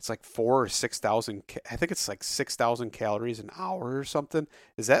 it's like 4,000 or 6,000, I think it's like 6,000 calories an hour or something.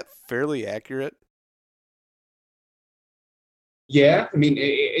 Is that fairly accurate? Yeah, I mean,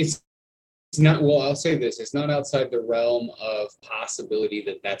 it's not, well, I'll say this, it's not outside the realm of possibility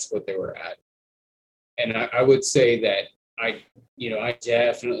that that's what they were at. And I would say that I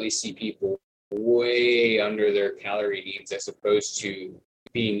definitely see people way under their calorie needs as opposed to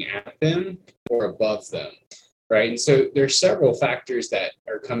being at them or above them, right? And so there's several factors that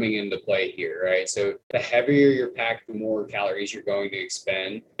are coming into play here, right? So the heavier your pack, the more calories you're going to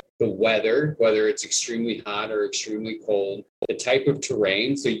expend. The weather, whether it's extremely hot or extremely cold, the type of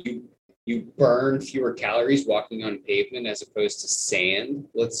terrain. So you burn fewer calories walking on pavement as opposed to sand,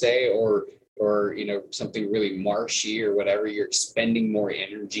 let's say, or something really marshy or whatever. You're expending more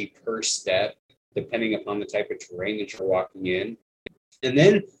energy per step depending upon the type of terrain that you're walking in. And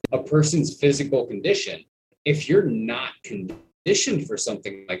then a person's physical condition. If you're not conditioned for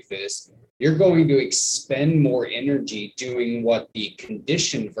something like this, you're going to expend more energy doing what the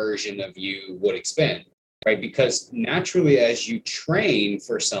conditioned version of you would expend, right? Because naturally, as you train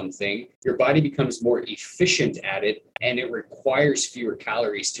for something, your body becomes more efficient at it, and it requires fewer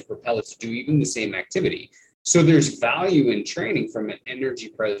calories to propel it to do even the same activity. So there's value in training from an energy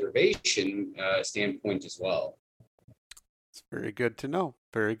preservation standpoint as well. It's very good to know.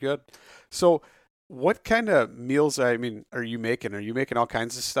 Very good. So what kind of meals, are you making? Are you making all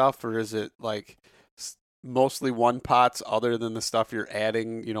kinds of stuff, or is it like mostly one pots other than the stuff you're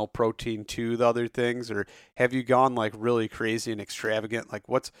adding, protein to the other things? Or have you gone like really crazy and extravagant? Like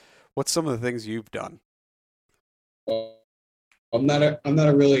what's some of the things you've done? Well, I'm not a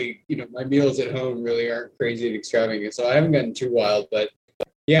really, my meals at home really aren't crazy and extravagant. So I haven't gotten too wild, but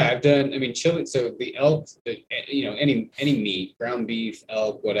yeah, I've done, chili. So the elk, any meat, ground beef,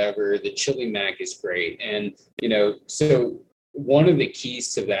 elk, whatever, the chili mac is great. And, so one of the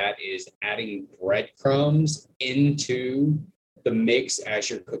keys to that is adding breadcrumbs into the mix as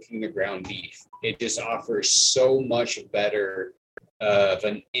you're cooking the ground beef. It just offers so much better of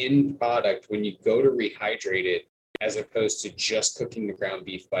an end product when you go to rehydrate it, as opposed to just cooking the ground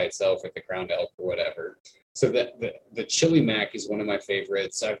beef by itself with the ground elk or whatever. So the chili mac is one of my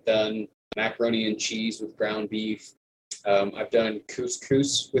favorites. I've done macaroni and cheese with ground beef. I've done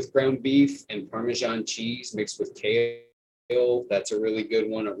couscous with ground beef and Parmesan cheese mixed with kale. That's a really good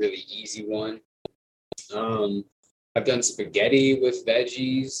one, a really easy one. I've done spaghetti with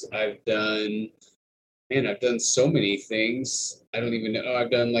veggies. I've done so many things. I don't even know.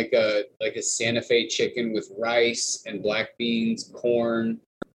 I've done like a Santa Fe chicken with rice and black beans, corn,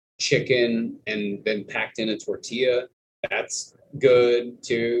 chicken, and then packed in a tortilla. That's good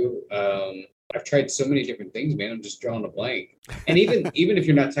too. I've tried so many different things, man. I'm just drawing a blank. And even if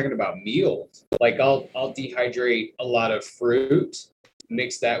you're not talking about meals, like I'll dehydrate a lot of fruit,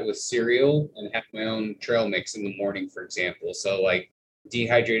 mix that with cereal, and have my own trail mix in the morning, for example. So like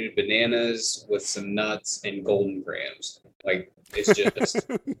dehydrated bananas with some nuts and golden grams. Like it's just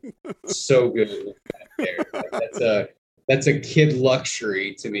so good there. Like, that's a kid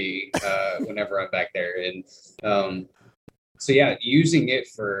luxury to me whenever I'm back there. And so yeah, using it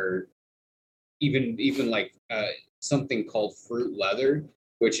for even like something called fruit leather,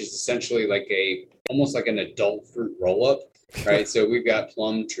 which is essentially like almost like an adult fruit roll up, right? So we've got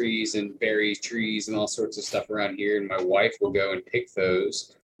plum trees and berry trees and all sorts of stuff around here, and my wife will go and pick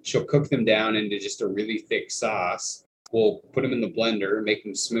those. She'll cook them down into just a really thick sauce. We'll put them in the blender, make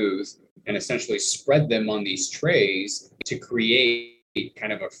them smooth, and essentially spread them on these trays to create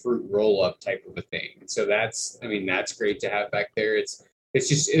kind of a fruit roll up type of a thing. And so that's great to have back there. It's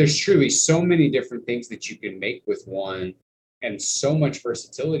just, there's truly so many different things that you can make with one, and so much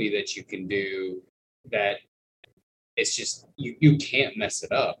versatility that you can do, that it's just, you can't mess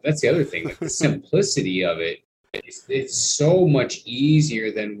it up. That's the other thing. Like the simplicity of it, it's so much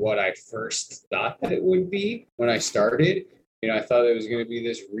easier than what I first thought that it would be when I started. I thought it was going to be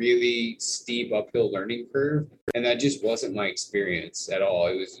this really steep uphill learning curve, and that just wasn't my experience at all.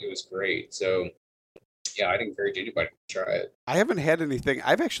 It was great. So yeah, I'd encourage anybody to try it. I haven't had anything.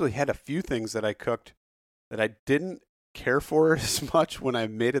 I've actually had a few things that I cooked that I didn't care for as much when I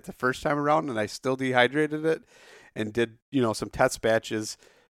made it the first time around, and I still dehydrated it and did, some test batches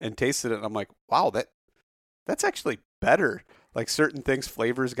and tasted it. And I'm like, wow, that's actually better. Like certain things,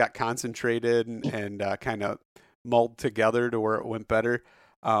 flavors got concentrated and kind of mulled together to where it went better.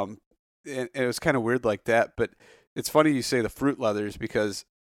 And it was kind of weird like that. But it's funny you say the fruit leathers, because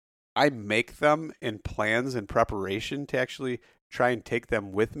I make them in plans and preparation to actually try and take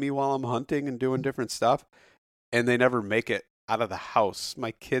them with me while I'm hunting and doing different stuff. And they never make it out of the house.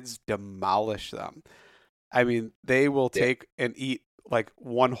 My kids demolish them. I mean, they will take and eat like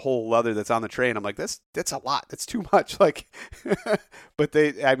one whole leather that's on the tray, and I'm like, that's a lot. That's too much. Like, but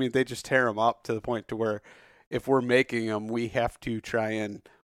they just tear them up to the point to where if we're making them, we have to try and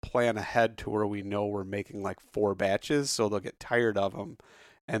plan ahead to where we know we're making like 4 batches, so they'll get tired of them,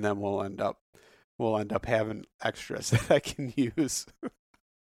 and then we'll end up having extras that I can use.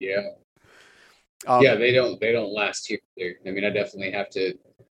 Yeah. Yeah, they don't last here either. I mean, I definitely have to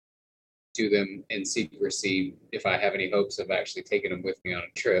do them in secrecy if I have any hopes of actually taking them with me on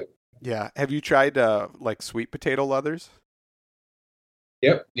a trip. Yeah. Have you tried like sweet potato leathers?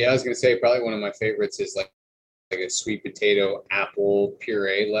 Yep. Yeah, I was gonna say probably one of my favorites is like a sweet potato apple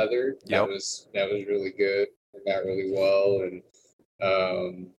puree leather. Yep. That was really good. It got really well, and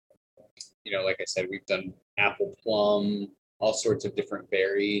like I said, we've done apple plum, all sorts of different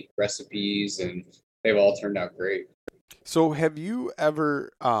berry recipes, and they've all turned out great. So have you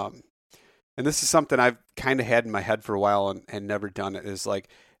ever and this is something I've kind of had in my head for a while and never done it, is like,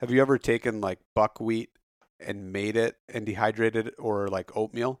 have you ever taken like buckwheat and made it and dehydrated it, or like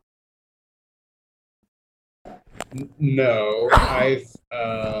oatmeal? No, I've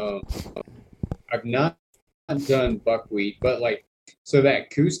not done buckwheat, but like, so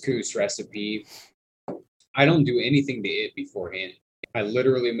that couscous recipe, I don't do anything to it beforehand. I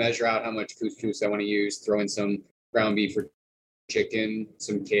literally measure out how much couscous I want to use, throw in some ground beef or chicken,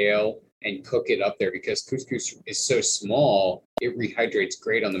 some kale, and cook it up there, because couscous is so small, it rehydrates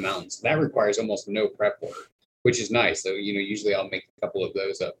great on the mountain. So that requires almost no prep work, which is nice. So, usually I'll make a couple of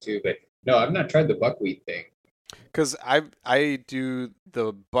those up too. But no, I've not tried the buckwheat thing. Because I do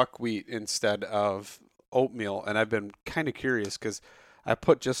the buckwheat instead of oatmeal, and I've been kind of curious because I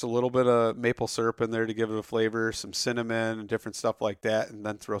put just a little bit of maple syrup in there to give it a flavor, some cinnamon and different stuff like that, and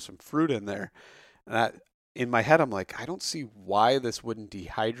then throw some fruit in there. And in my head, I'm like, I don't see why this wouldn't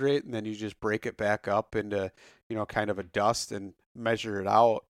dehydrate, and then you just break it back up into, kind of a dust and measure it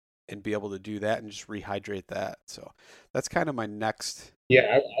out and be able to do that and just rehydrate that. So that's kind of my next.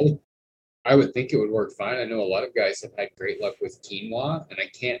 Yeah, I would think it would work fine. I know a lot of guys have had great luck with quinoa, and I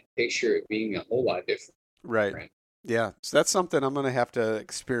can't picture it being a whole lot different. Right. Yeah. So that's something I'm going to have to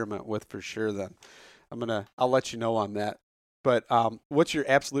experiment with for sure then. I'll let you know on that. But what's your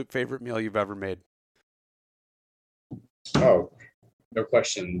absolute favorite meal you've ever made? Oh, no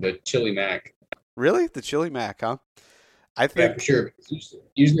question. The chili mac. Really? The chili mac, huh? I Yeah, think for sure.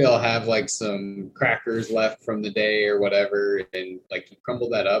 Usually I'll have like some crackers left from the day or whatever, and like you crumble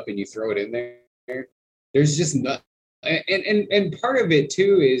that up and you throw it in there. There's just not, and part of it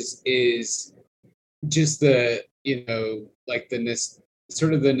too is just the, like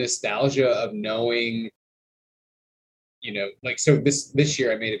sort of the nostalgia of knowing, like, so this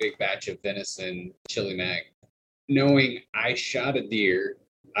year I made a big batch of venison chili mac, knowing I shot a deer,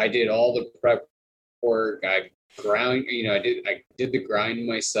 I did all the prep work, I did the grind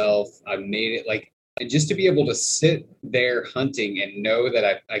myself, I made it, like, and just to be able to sit there hunting and know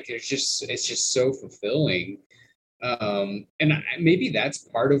that it's just so fulfilling. Maybe that's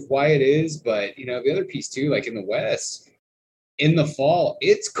part of why it is, but the other piece too, like in the West, in the fall,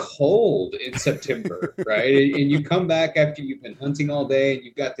 it's cold in September, right? And you come back after you've been hunting all day and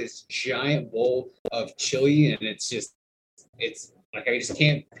you've got this giant bowl of chili, and it's like, I just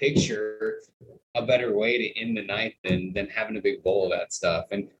can't picture a better way to end the night than having a big bowl of that stuff.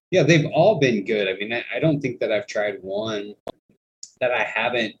 And yeah, they've all been good. I mean, I don't think that I've tried one that I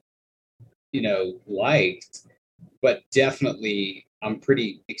haven't, liked, but definitely I'm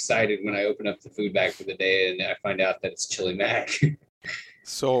pretty excited when I open up the food bag for the day and I find out that it's chili mac.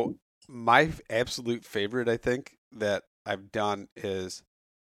 so. My absolute favorite, I think, that I've done is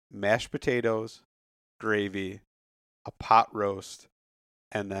mashed potatoes, gravy, a pot roast,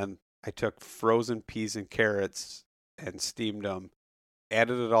 and then I took frozen peas and carrots and steamed them,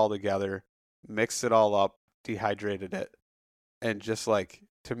 added it all together, mixed it all up, dehydrated it, and just like,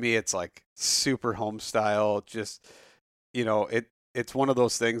 to me, it's like super home style. Just, it's one of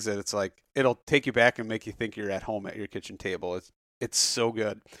those things that it's like, it'll take you back and make you think you're at home at your kitchen table. It's so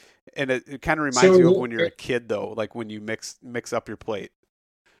good. And it kind of reminds you of when you're a kid, though, like when you mix up your plate.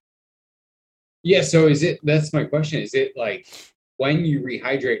 Yeah. So that's my question. Is it like when you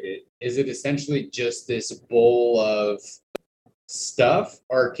rehydrate it, is it essentially just this bowl of stuff,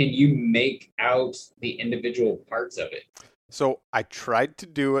 or can you make out the individual parts of it? So I tried to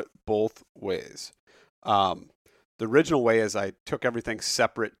do it both ways. The original way is I took everything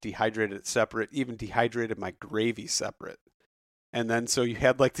separate, dehydrated it separate, even dehydrated my gravy separate. And then so you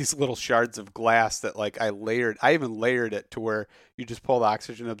had like these little shards of glass that like I even layered it to where you just pull the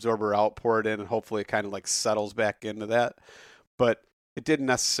oxygen absorber out, pour it in, and hopefully it kind of like settles back into that. But it didn't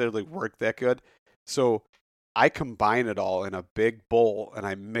necessarily work that good. So I combine it all in a big bowl and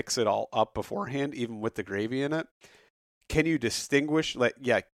I mix it all up beforehand, even with the gravy in it. Can you distinguish, like,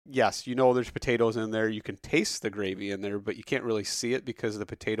 yeah, yes, there's potatoes in there. You can taste the gravy in there, but you can't really see it because the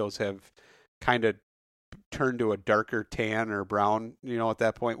potatoes have kind of turned to a darker tan or brown, at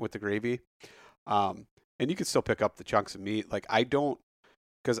that point with the gravy. And you can still pick up the chunks of meat. Like I don't,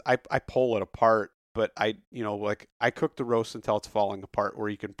 because I pull it apart, but like I cook the roast until it's falling apart where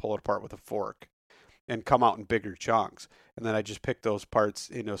you can pull it apart with a fork and come out in bigger chunks. And then I just pick those parts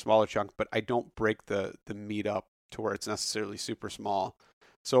into a smaller chunk, but I don't break the meat up to where it's necessarily super small.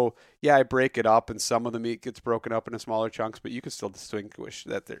 So yeah, I break it up and some of the meat gets broken up into smaller chunks, but you can still distinguish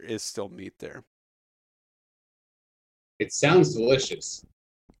that there is still meat there. It sounds delicious.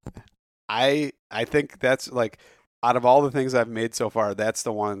 I think that's like, out of all the things I've made so far, that's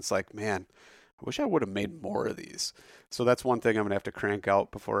the one that's like, man, I wish I would have made more of these. So that's one thing I'm gonna have to crank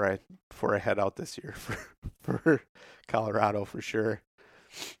out before I head out this year for Colorado for sure.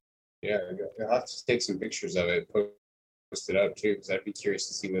 Yeah, I'll have to take some pictures of it, post it up too, because I'd be curious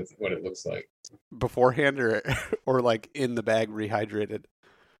to see what it looks like beforehand, or like in the bag rehydrated.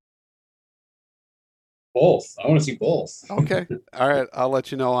 Both. I want to see both. Okay. All right. I'll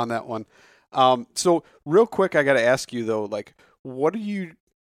let you know on that one. So real quick, I got to ask you though, like, what do you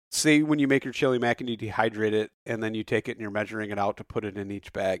say when you make your chili mac and you dehydrate it and then you take it and you're measuring it out to put it in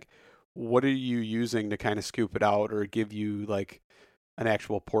each bag? What are you using to kind of scoop it out or give you like an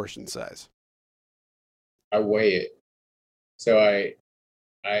actual portion size? I weigh it. So I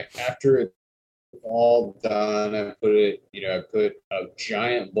after it's all done, I put a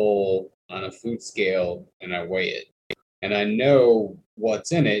giant bowl on a food scale and I weigh it. And I know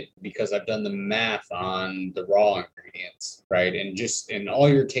what's in it because I've done the math on the raw ingredients, right? And all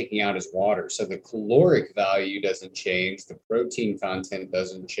you're taking out is water. So the caloric value doesn't change, the protein content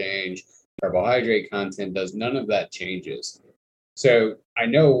doesn't change, carbohydrate content does, none of that changes. So I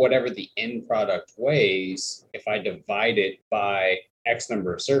know whatever the end product weighs, if I divide it by X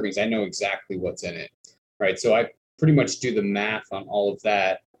number of servings, I know exactly what's in it, right? So I pretty much do the math on all of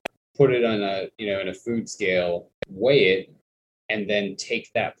that, put it on in a food scale, weigh it, and then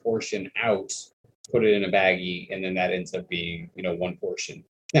take that portion out, put it in a baggie, and then that ends up being, one portion.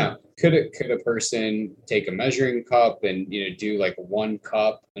 Now, could a person take a measuring cup and, do like 1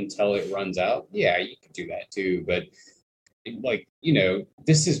 cup until it runs out? Yeah, you could do that too. But like,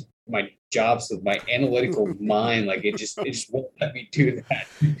 this is my job, so my analytical mind, like it just won't let me do that.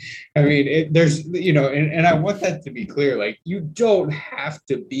 I mean, there's, and I want that to be clear. Like, you don't have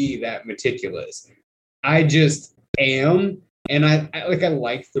to be that meticulous. I just am, and I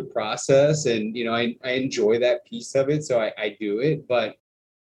like the process, and I enjoy that piece of it, so I do it. But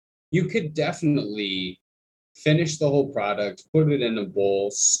you could definitely finish the whole product, put it in a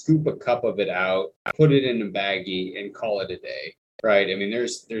bowl, scoop a cup of it out, put it in a baggie, and call it a day. Right. I mean,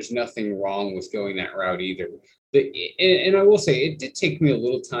 there's nothing wrong with going that route either. And I will say it did take me a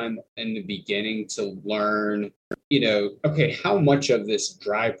little time in the beginning to learn, okay, how much of this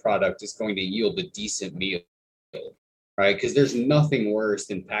dry product is going to yield a decent meal, right? Because there's nothing worse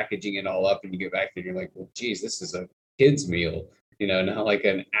than packaging it all up and you get back and you're like, well, geez, this is a kid's meal, not like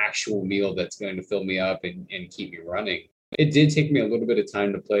an actual meal that's going to fill me up and keep me running. It did take me a little bit of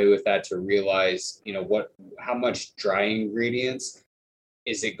time to play with that to realize, how much dry ingredients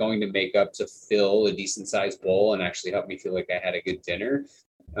is it going to make up to fill a decent sized bowl and actually help me feel like I had a good dinner.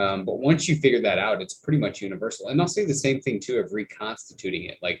 But once you figure that out, it's pretty much universal. And I'll say the same thing too of reconstituting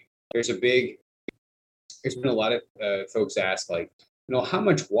it. Like there's been a lot of folks ask like, how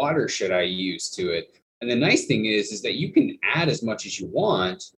much water should I use to it? And the nice thing is that you can add as much as you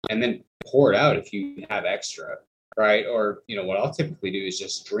want and then pour it out if you have extra. Right. Or, what I'll typically do is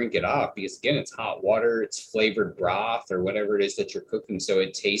just drink it off because again, it's hot water, it's flavored broth or whatever it is that you're cooking. So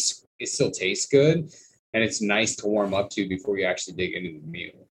it still tastes good. And it's nice to warm up to before you actually dig into the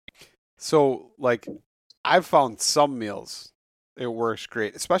meal. So like I've found some meals, it works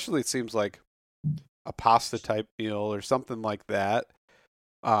great, especially it seems like a pasta type meal or something like that.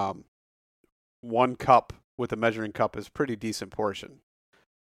 1 cup with a measuring cup is a pretty decent portion.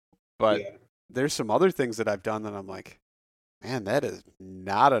 But there's some other things that I've done that I'm like, man, that is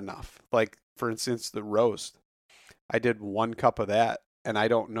not enough. Like, for instance, the roast. I did 1 cup of that, and I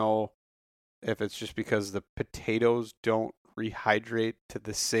don't know if it's just because the potatoes don't rehydrate to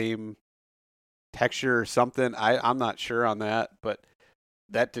the same texture or something. I'm not sure on that, but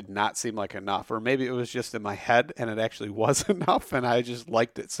that did not seem like enough. Or maybe it was just in my head and it actually was enough, and I just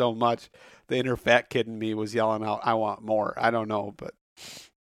liked it so much. The inner fat kid in me was yelling out, I want more. I don't know, but...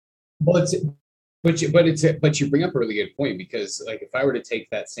 Well, but you bring up a really good point, because like if I were to take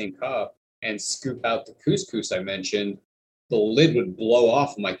that same cup and scoop out the couscous I mentioned, the lid would blow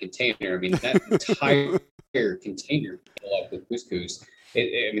off my container. I mean, that entire container would blow up with couscous.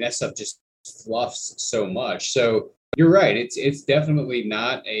 I mean, that stuff just fluffs so much. So you're right. It's definitely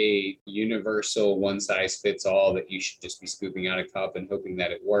not a universal one size fits all that you should just be scooping out a cup and hoping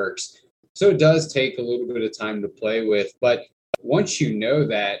that it works. So it does take a little bit of time to play with. But once you know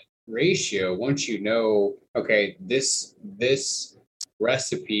that ratio, once you know, okay, this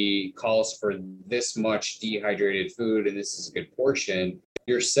recipe calls for this much dehydrated food and this is a good portion,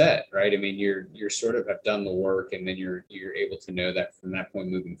 you're set, right? I mean, you're sort of have done the work, and then you're able to know that from that point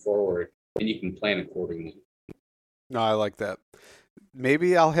moving forward, and you can plan accordingly. No, I like that.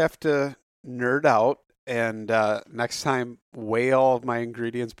 Maybe I'll have to nerd out and next time weigh all of my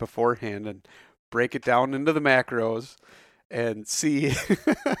ingredients beforehand and break it down into the macros and see.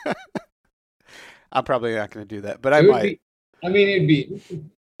 I'm probably not going to do that, but I might. It'd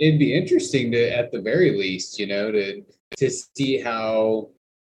be interesting to, at the very least, to see how,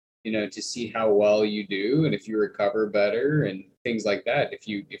 to see how well you do, and if you recover better and things like that. If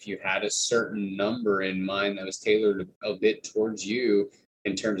you had a certain number in mind that was tailored a bit towards you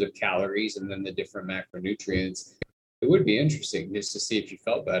in terms of calories and then the different macronutrients, it would be interesting just to see if you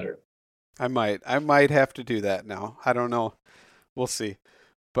felt better. I might have to do that now. I don't know. We'll see.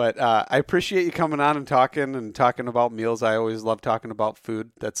 But I appreciate you coming on and talking about meals. I always love talking about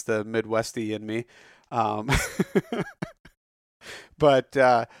food. That's the Midwestie in me. But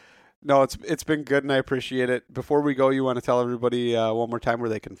no, it's been good, and I appreciate it. Before we go, you want to tell everybody one more time where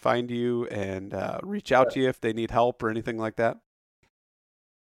they can find you and reach out to you if they need help or anything like that?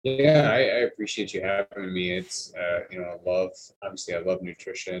 Yeah, I appreciate you having me. It's I love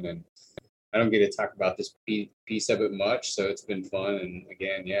nutrition, and I don't get to talk about this piece of it much, so it's been fun. And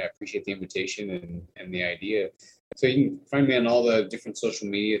again, I appreciate the invitation and the idea. So you can find me on all the different social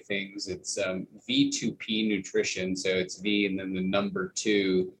media things. It's V2P Nutrition. So it's V and then the number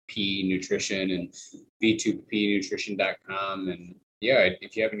 2P Nutrition, and V2PNutrition.com. And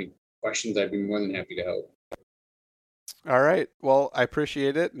if you have any questions, I'd be more than happy to help. All right. Well, I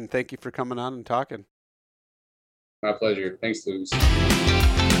appreciate it, and thank you for coming on and talking. My pleasure. Thanks, Lucas.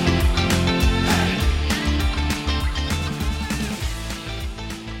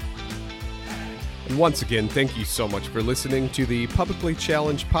 And once again, thank you so much for listening to the Publicly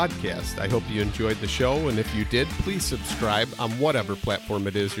Challenged podcast. I hope you enjoyed the show, and if you did, please subscribe on whatever platform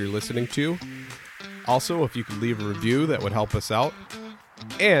it is you're listening to. Also, if you could leave a review, that would help us out.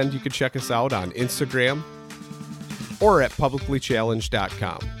 And you can check us out on Instagram or at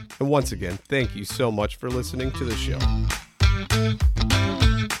publiclychallenged.com. And once again, thank you so much for listening to the show.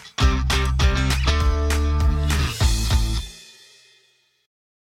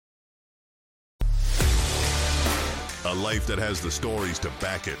 A life that has the stories to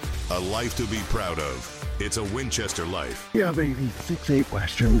back it. A life to be proud of. It's a Winchester life. Yeah, baby. 6-8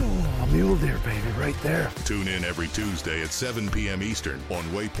 Western. Oh, mule deer, baby, right there. Tune in every Tuesday at 7 p.m. Eastern on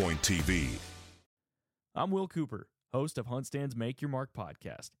Waypoint TV. I'm Will Cooper, host of HuntStand's Make Your Mark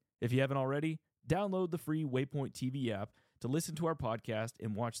podcast. If you haven't already, download the free Waypoint TV app to listen to our podcast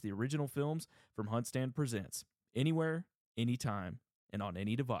and watch the original films from HuntStand Presents, anywhere, anytime, and on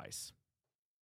any device.